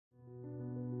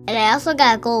And I also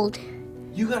got gold.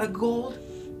 You got a gold?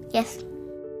 Yes.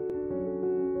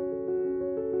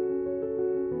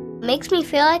 Makes me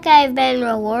feel like I've been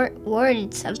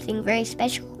rewarded something very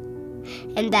special,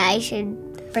 and that I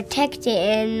should protect it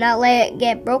and not let it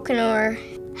get broken or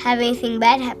have anything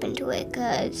bad happen to it,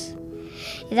 because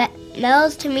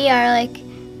medals to me are like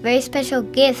very special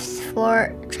gifts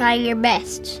for trying your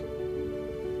best.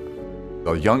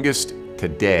 The youngest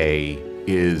today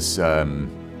is 10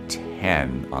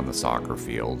 on the soccer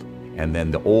field, and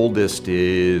then the oldest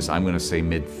is, I'm going to say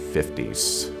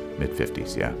mid-50s,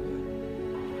 yeah.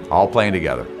 All playing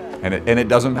together, and it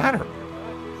doesn't matter.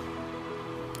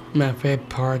 My favorite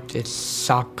part is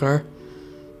soccer.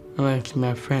 I went to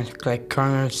my friends like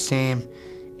Connor, Sam,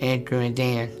 Andrew, and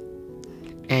Dan.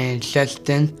 And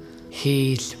Justin,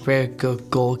 he's a very good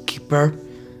goalkeeper.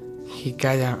 He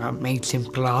got an amazing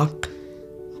block,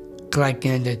 like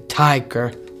in the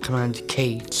tiger coming out of the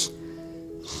cage.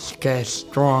 He's got a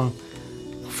strong,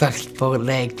 flexible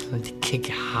legs to kick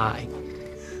it high.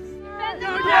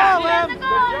 Good job, Em! Good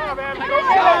job,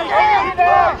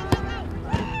 Em!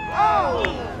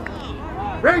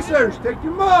 Go! Racers, take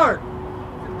your mark!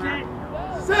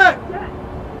 Set!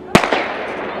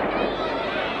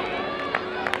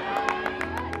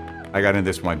 I got into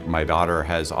this, my daughter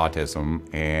has autism,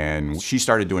 and she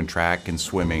started doing track and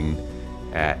swimming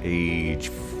at age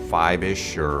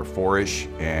 5-ish or 4-ish,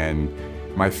 and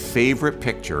my favorite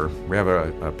picture, we have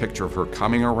a picture of her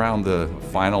coming around the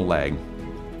final leg,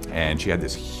 and she had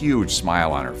this huge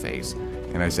smile on her face.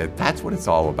 And I said, that's what it's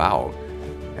all about.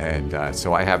 And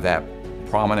so I have that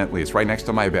prominently, it's right next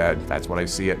to my bed, that's what I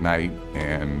see at night,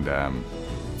 and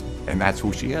that's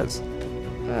who she is.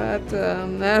 At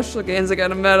National Games I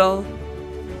got a medal.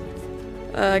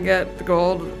 I got the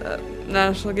gold at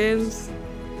National Games.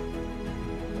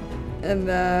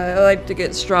 And I like to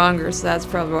get stronger, so that's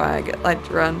probably why I like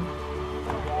to run.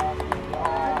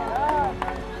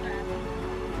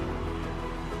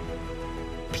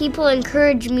 People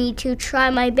encourage me to try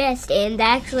my best, and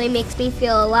that actually makes me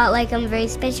feel a lot like I'm very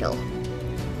special.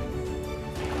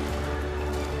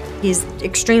 He's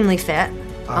extremely fit.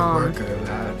 I work at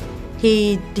that.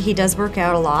 He does work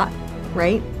out a lot,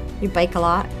 right? You bike a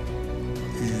lot.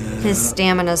 Yeah. His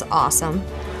stamina's awesome.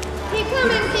 Keep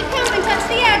coming, touch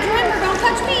the edge. Remember, don't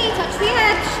touch me, touch the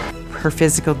edge. Her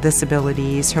physical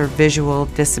disabilities, her visual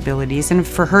disabilities, and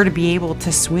for her to be able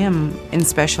to swim in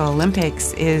Special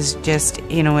Olympics is just,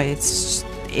 you know, it's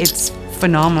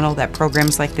phenomenal that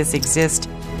programs like this exist.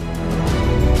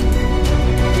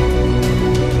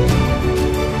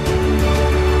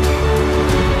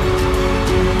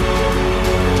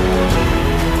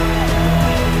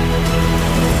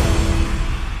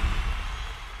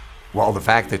 Well, the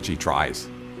fact that she tries,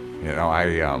 you know,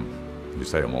 you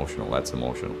say emotional, that's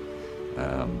emotional.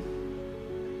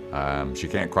 She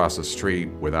can't cross the street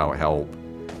without help,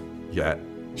 yet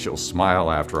she'll smile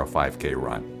after a 5K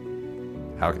run.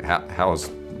 How is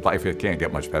life? It can't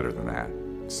get much better than that.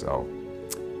 So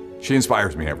she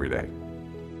inspires me every day.